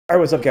Alright,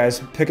 what's up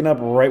guys? Picking up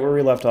right where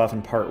we left off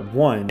in part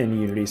 1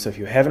 in Unity. So if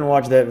you haven't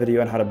watched that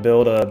video on how to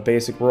build a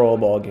basic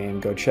rollerball game,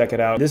 go check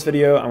it out. In this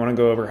video, I want to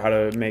go over how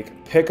to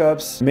make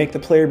pickups, make the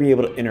player be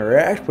able to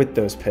interact with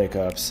those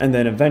pickups, and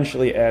then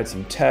eventually add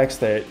some text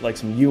that, like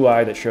some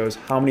UI that shows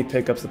how many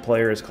pickups the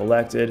player has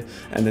collected,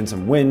 and then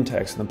some win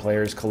text and the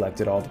player has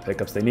collected all the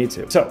pickups they need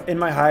to. So in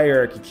my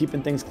hierarchy,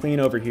 keeping things clean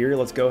over here,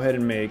 let's go ahead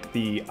and make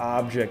the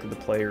object that the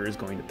player is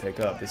going to pick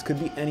up. This could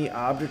be any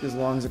object as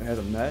long as it has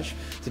a mesh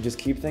to just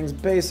keep things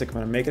basic. I'm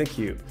going to make it a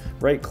cube.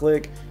 Right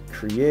click,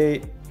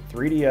 create,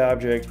 3D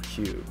object,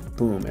 cube.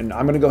 Boom. And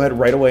I'm going to go ahead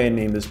right away and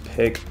name this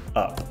pick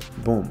up.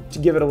 Boom. To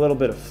give it a little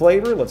bit of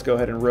flavor, let's go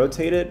ahead and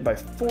rotate it by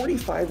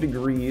 45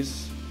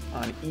 degrees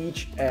on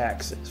each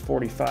axis.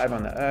 45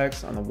 on the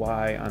X, on the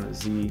Y, on the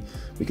Z.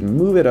 We can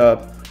move it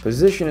up,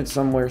 position it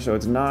somewhere so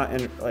it's not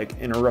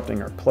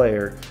interrupting our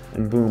player,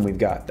 and boom, we've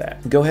got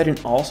that. Go ahead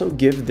and also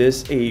give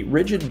this a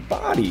rigid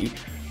body.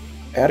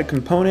 Add a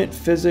component,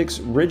 physics,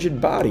 rigid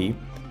body.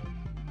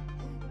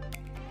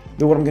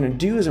 Then what I'm going to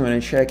do is I'm going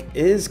to check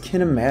is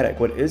kinematic.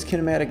 What is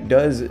kinematic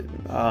does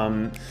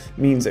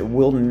means it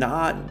will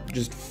not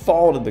just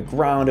fall to the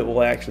ground, it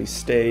will actually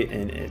stay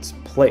in its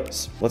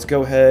place. Let's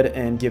go ahead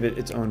and give it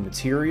its own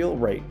material.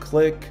 Right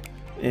click,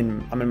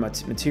 I'm in my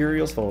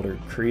materials folder,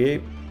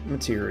 create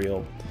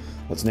material.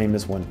 Let's name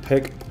this one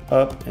pick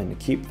up, and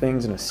to keep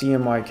things in a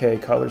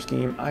CMYK color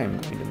scheme, I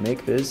am going to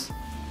make this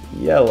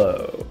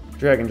yellow.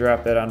 Drag and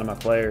drop that onto my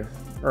player,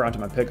 or onto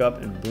my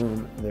pickup, and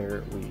boom,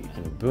 there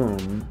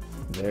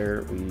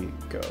we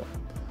go.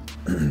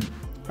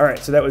 All right,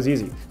 so that was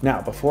easy.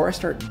 Now, before I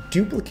start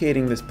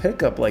duplicating this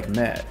pickup like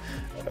mad,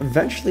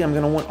 eventually I'm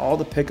gonna want all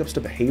the pickups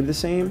to behave the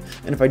same,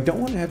 and if I don't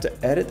want to have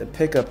to edit the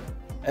pickup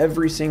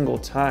every single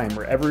time,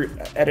 or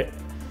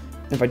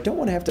if I don't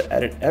want to have to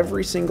edit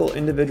every single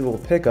individual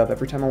pickup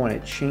every time I want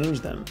to change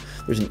them,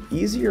 there's an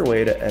easier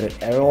way to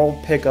edit all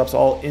pickups,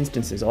 all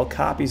instances, all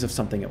copies of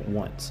something at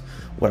once.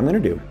 What I'm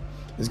going to do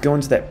is go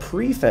into that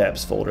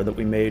prefabs folder that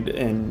we made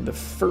in the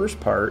first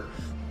part,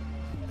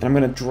 and I'm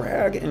going to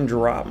drag and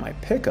drop my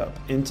pickup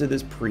into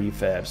this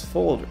prefabs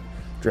folder.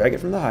 Drag it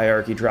from the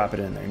hierarchy, drop it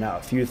in there. Now,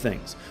 a few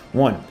things.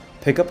 One,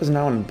 pickup is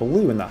now in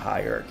blue in the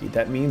hierarchy.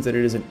 That means that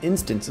it is an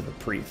instance of a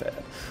prefab.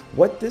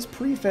 What this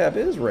prefab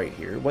is right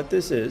here, what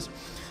this is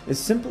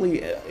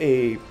simply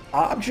a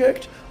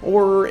object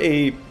or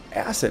a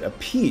asset, a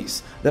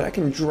piece that I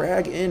can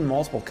drag in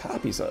multiple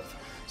copies of.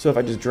 So if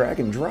I just drag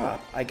and drop,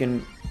 I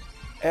can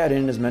add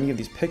in as many of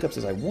these pickups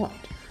as I want.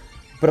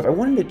 But if I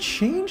wanted to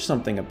change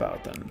something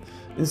about them,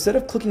 instead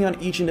of clicking on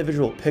each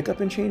individual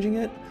pickup and changing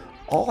it,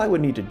 all I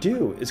would need to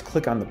do is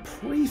click on the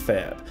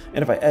prefab,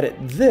 and if I edit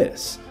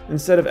this,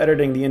 instead of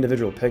editing the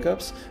individual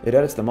pickups, it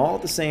edits them all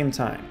at the same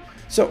time.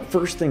 So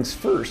first things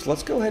first,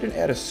 let's go ahead and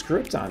add a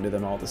script onto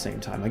them all at the same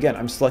time. Again,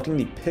 I'm selecting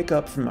the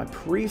pickup from my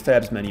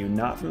prefabs menu,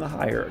 not from the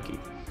hierarchy.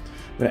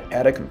 I'm going to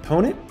add a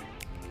component,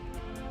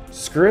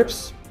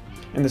 scripts,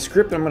 and the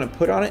script that I'm going to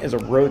put on it is a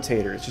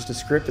rotator. It's just a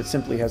script that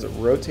simply has it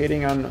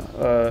rotating on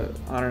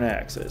an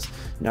axis.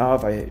 Now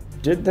if I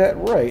did that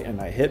right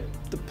and I hit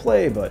the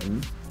play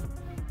button,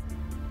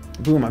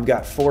 boom, I've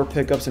got 4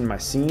 pickups in my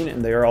scene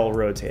and they are all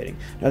rotating.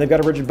 Now they've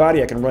got a rigid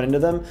body, I can run into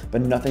them,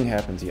 but nothing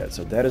happens yet.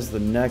 So that is the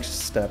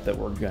next step that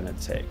we're gonna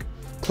take.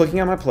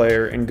 Clicking on my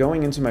player and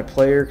going into my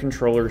player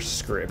controller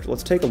script.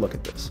 Let's take a look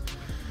at this.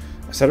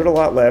 I said it a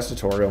lot last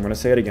tutorial, I'm gonna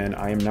say it again.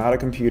 I am not a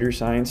computer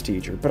science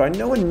teacher, but I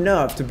know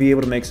enough to be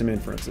able to make some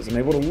inferences. I'm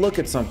able to look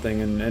at something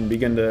and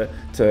begin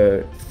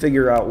to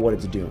figure out what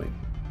it's doing.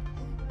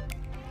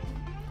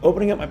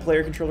 Opening up my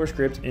player controller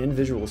script in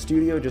Visual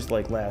Studio, just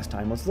like last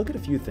time, let's look at a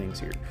few things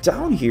here.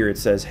 Down here it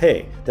says,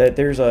 hey, that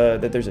there's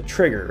a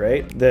trigger,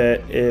 right?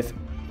 That if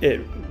it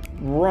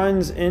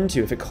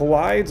if it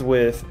collides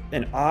with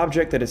an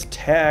object that is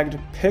tagged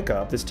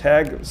pickup, this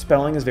tag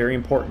spelling is very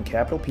important,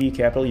 capital P,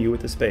 capital U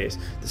with the space.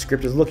 The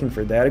script is looking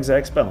for that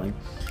exact spelling.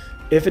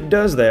 If it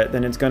does that,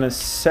 then it's gonna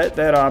set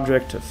that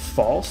object to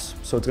false,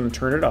 so it's gonna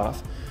turn it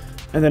off,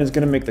 and then it's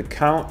gonna make the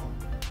count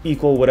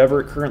equal whatever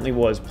it currently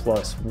was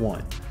plus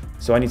 1.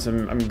 So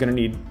I'm gonna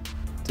need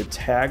to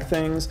tag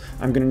things,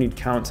 I'm gonna need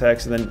count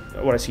text, and then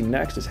what I see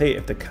next is, hey,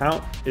 if the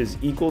count is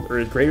equal or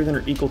is greater than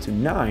or equal to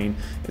 9,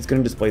 it's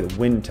gonna display the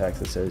win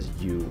text that says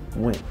you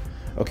win.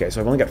 Okay,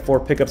 so I've only got 4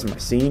 pickups in my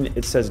scene,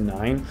 it says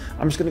 9.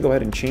 I'm just gonna go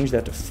ahead and change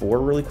that to 4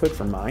 really quick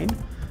for mine,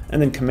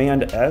 and then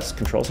Command S,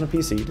 Controls on a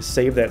PC, to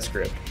save that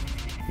script.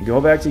 Go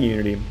back to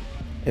Unity,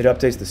 it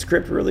updates the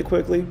script really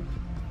quickly,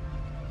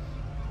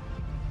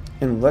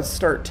 and let's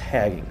start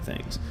tagging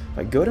things. If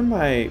I go to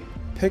my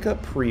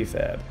pickup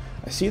prefab,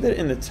 I see that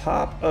in the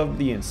top of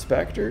the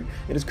inspector,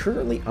 it is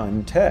currently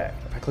untagged.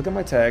 If I click on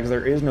my tags,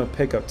 there is no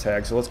pickup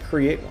tag, so let's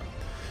create one.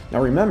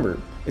 Now remember,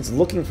 it's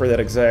looking for that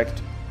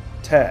exact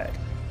tag.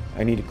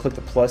 I need to click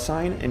the plus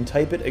sign and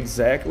type it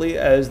exactly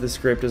as the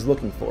script is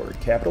looking for.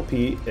 Capital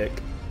P,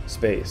 ick,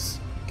 space,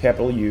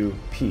 capital U,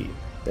 P.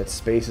 That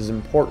space is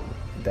important.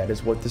 That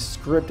is what the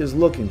script is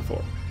looking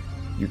for.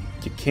 You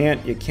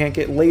can't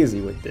get lazy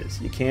with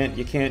this. You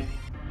can't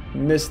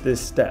miss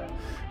this step.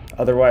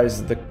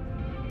 Otherwise, the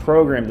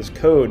program, this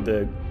code,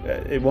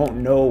 it won't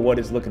know what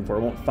it's looking for.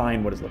 It won't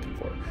find what it's looking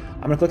for.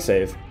 I'm gonna click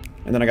save,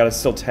 and then I gotta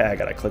still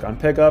tag it. I click on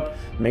pickup,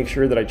 make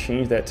sure that I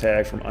change that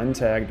tag from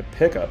untagged to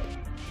pickup.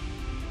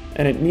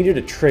 And it needed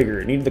a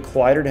trigger. It needed the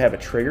collider to have a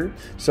trigger.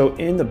 So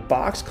in the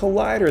box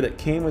collider that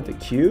came with the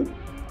cube,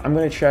 I'm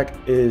gonna check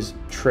is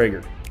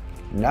trigger.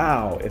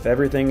 Now, if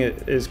everything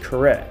is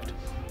correct,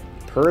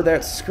 per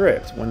that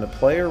script, when the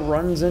player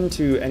runs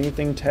into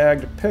anything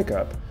tagged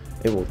pickup,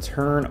 it will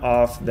turn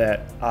off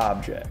that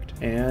object,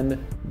 and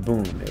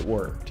boom, it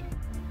worked.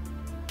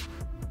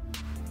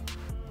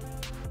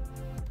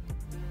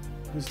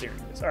 Who's steering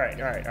this? All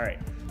right.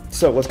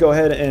 So let's go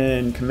ahead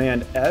and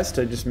Command S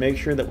to just make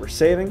sure that we're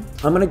saving.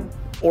 I'm gonna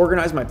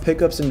organize my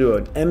pickups into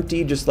an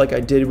empty, just like I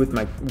did with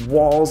my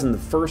walls in the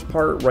first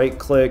part. Right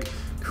click,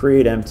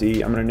 create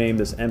empty. I'm gonna name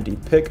this empty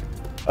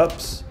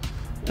pickups,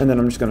 and then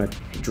I'm just gonna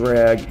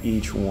drag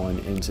each one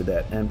into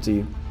that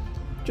empty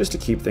just to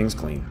keep things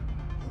clean.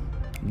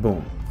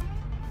 Boom.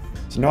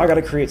 So now I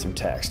gotta create some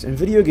text. In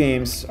video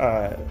games, we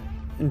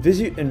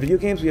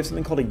have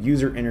something called a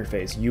user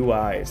interface,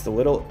 UI. It's the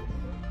little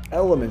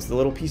elements, the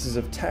little pieces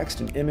of text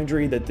and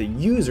imagery that the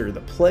user,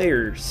 the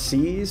player,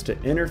 sees to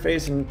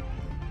interface and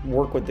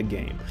work with the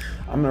game.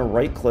 I'm gonna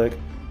right click,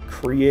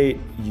 create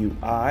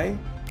UI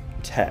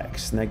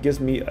text, and that gives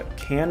me a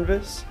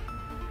canvas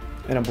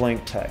and a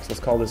blank text. Let's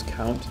call this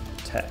count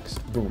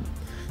text. Boom.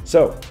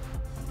 So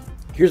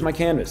here's my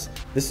canvas.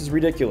 This is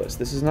ridiculous.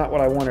 This is not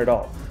what I want at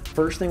all.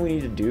 First thing we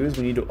need to do is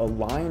we need to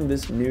align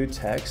this new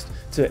text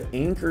to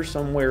anchor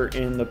somewhere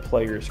in the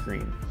player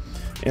screen.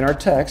 In our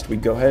text, we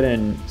go ahead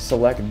and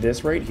select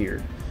this right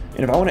here.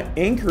 And if I want to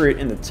anchor it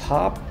in the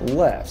top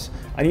left,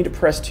 I need to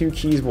press 2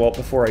 keys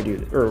before I do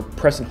this, or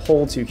press and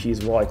hold 2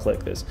 keys while I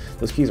click this.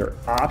 Those keys are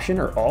Option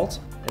or Alt,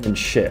 and then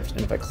Shift.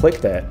 And if I click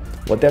that,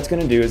 what that's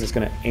going to do is it's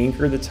going to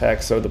anchor the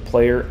text so the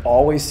player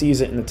always sees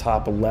it in the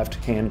top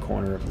left-hand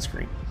corner of the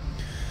screen.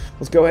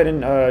 Let's go ahead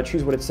and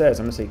choose what it says.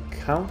 I'm going to say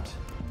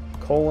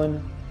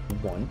count:1.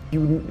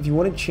 If you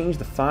want to change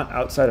the font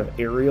outside of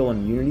Arial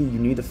and Unity, you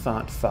need the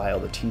font file,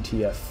 the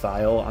TTF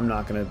file. I'm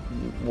not going to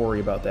worry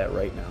about that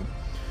right now.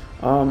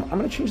 I'm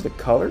going to change the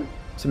color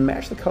to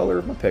match the color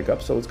of my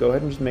pickup, so let's go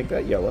ahead and just make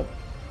that yellow.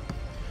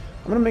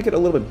 I'm going to make it a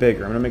little bit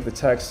bigger. I'm going to make the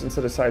text,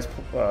 instead of size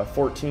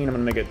 14, I'm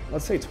going to make it,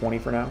 let's say 20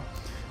 for now.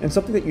 And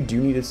something that you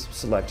do need to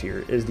select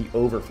here is the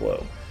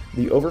overflow.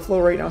 The overflow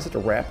right now is set to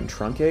wrap and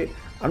truncate.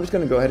 I'm just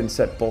going to go ahead and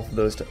set both of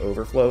those to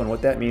overflow, and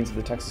what that means is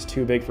if the text is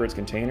too big for its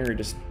container, it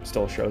just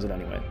still shows it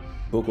anyway.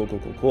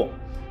 Cool.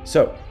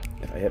 So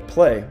if I hit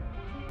play,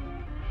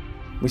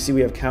 we see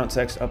we have count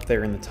text up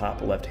there in the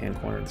top left-hand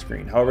corner of the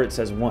screen. However, it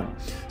says 1.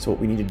 So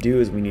what we need to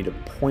do is we need to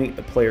point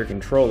the player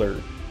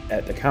controller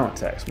at the count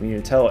text. We need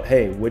to tell it,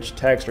 hey, which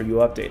text are you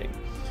updating?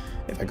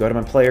 If I go to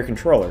my player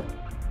controller,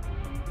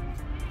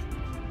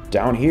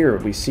 down here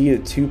we see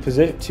the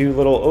two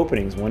little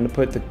openings, one to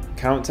put the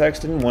count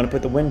text in, one to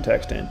put the win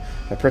text in.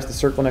 I press the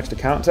circle next to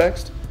count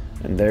text,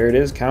 and there it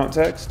is, count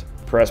text.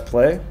 Press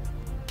play.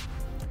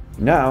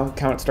 Now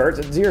count starts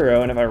at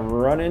 0, and if I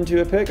run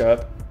into a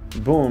pickup,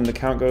 boom, the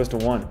count goes to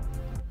 1.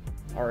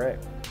 All right,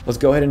 let's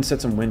go ahead and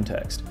set some win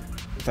text.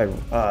 If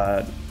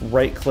I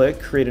right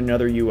click, create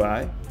another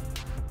UI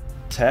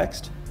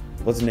text,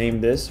 let's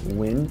name this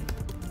win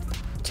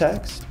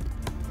text.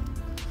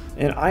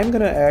 And I'm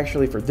gonna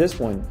actually, for this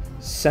one,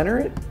 center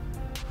it.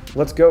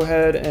 Let's go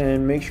ahead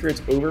and make sure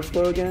it's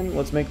overflow again.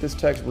 Let's make this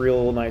text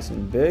real nice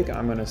and big.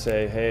 I'm gonna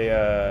say,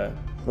 hey,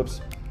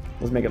 let's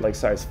make it like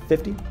size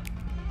 50.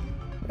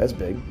 That's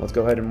big. Let's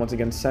go ahead and once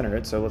again center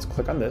it. So let's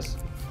click on this.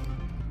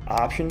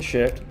 Option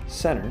Shift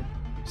Center.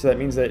 So that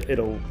means that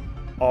it'll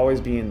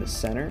always be in the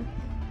center,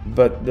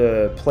 but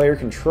the player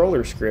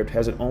controller script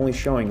has it only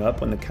showing up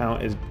when the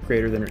count is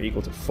greater than or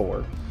equal to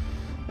 4.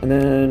 And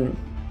then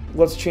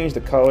let's change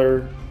the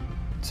color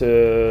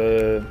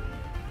to,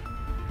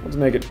 let's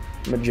make it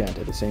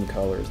magenta, the same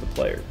color as the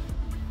player.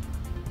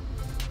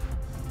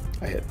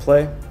 I hit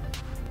play.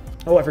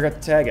 Oh, I forgot to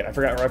tag it. I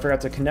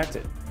forgot to connect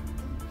it.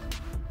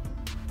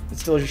 It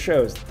still just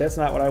shows. That's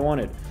not what I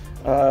wanted.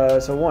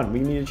 So 1, we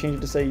need to change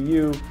it to say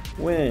you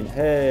win,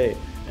 hey,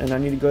 and I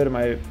need to go to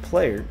my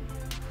player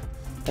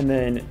and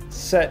then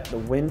set the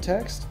win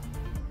text,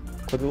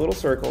 click the little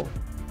circle,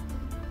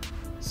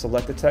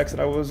 select the text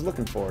that I was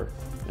looking for,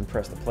 and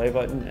press the play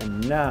button,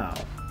 and now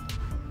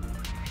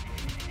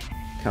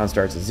count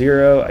starts at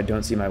 0. I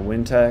don't see my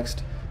win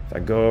text. If I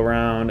go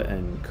around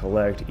and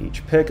collect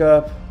each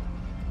pickup,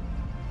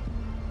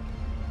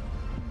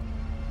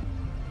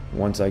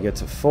 once I get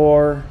to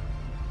 4,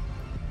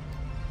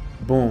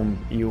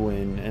 boom, you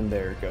win, and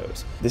there it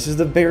goes. This is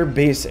the bare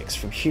basics.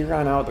 From here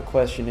on out, the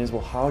question is,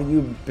 well, how do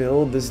you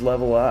build this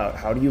level out?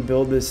 How do you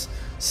build this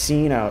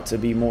scene out to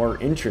be more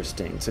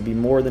interesting, to be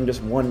more than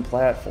just one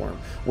platform?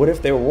 What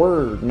if there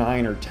were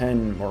 9 or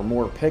 10 or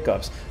more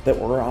pickups that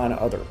were on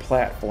other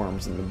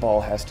platforms and the ball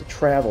has to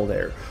travel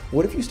there?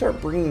 What if you start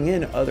bringing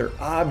in other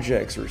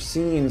objects or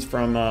scenes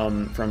from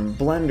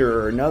Blender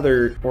or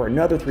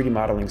another 3D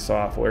modeling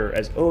software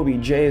as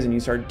OBJs, and you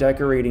start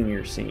decorating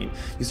your scene?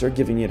 You start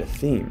giving it a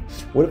theme.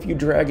 What if you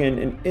drag in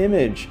an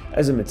image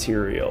as a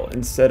material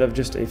instead of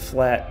just a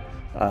flat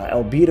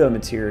albedo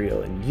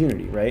material in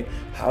Unity, right?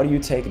 How do you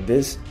take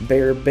this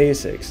bare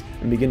basics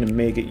and begin to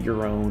make it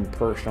your own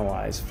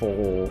personalized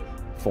full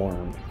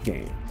form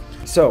game?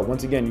 So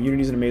once again,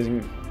 Unity is an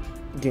amazing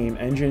game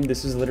engine.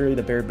 This is literally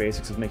the bare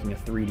basics of making a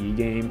 3D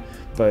game,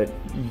 but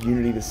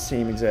Unity, the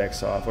same exact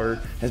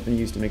software, has been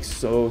used to make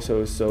so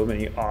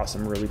many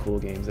awesome, really cool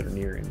games that are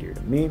near and dear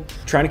to me.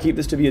 Trying to keep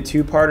this to be a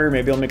 2-parter.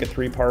 Maybe I'll make a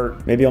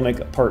 3-part. Maybe I'll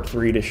make a part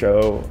 3 to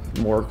show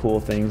more cool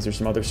things. There's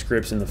some other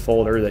scripts in the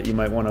folder that you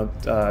might want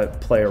to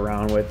play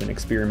around with and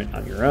experiment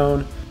on your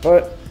own.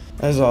 But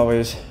as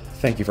always,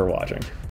 thank you for watching.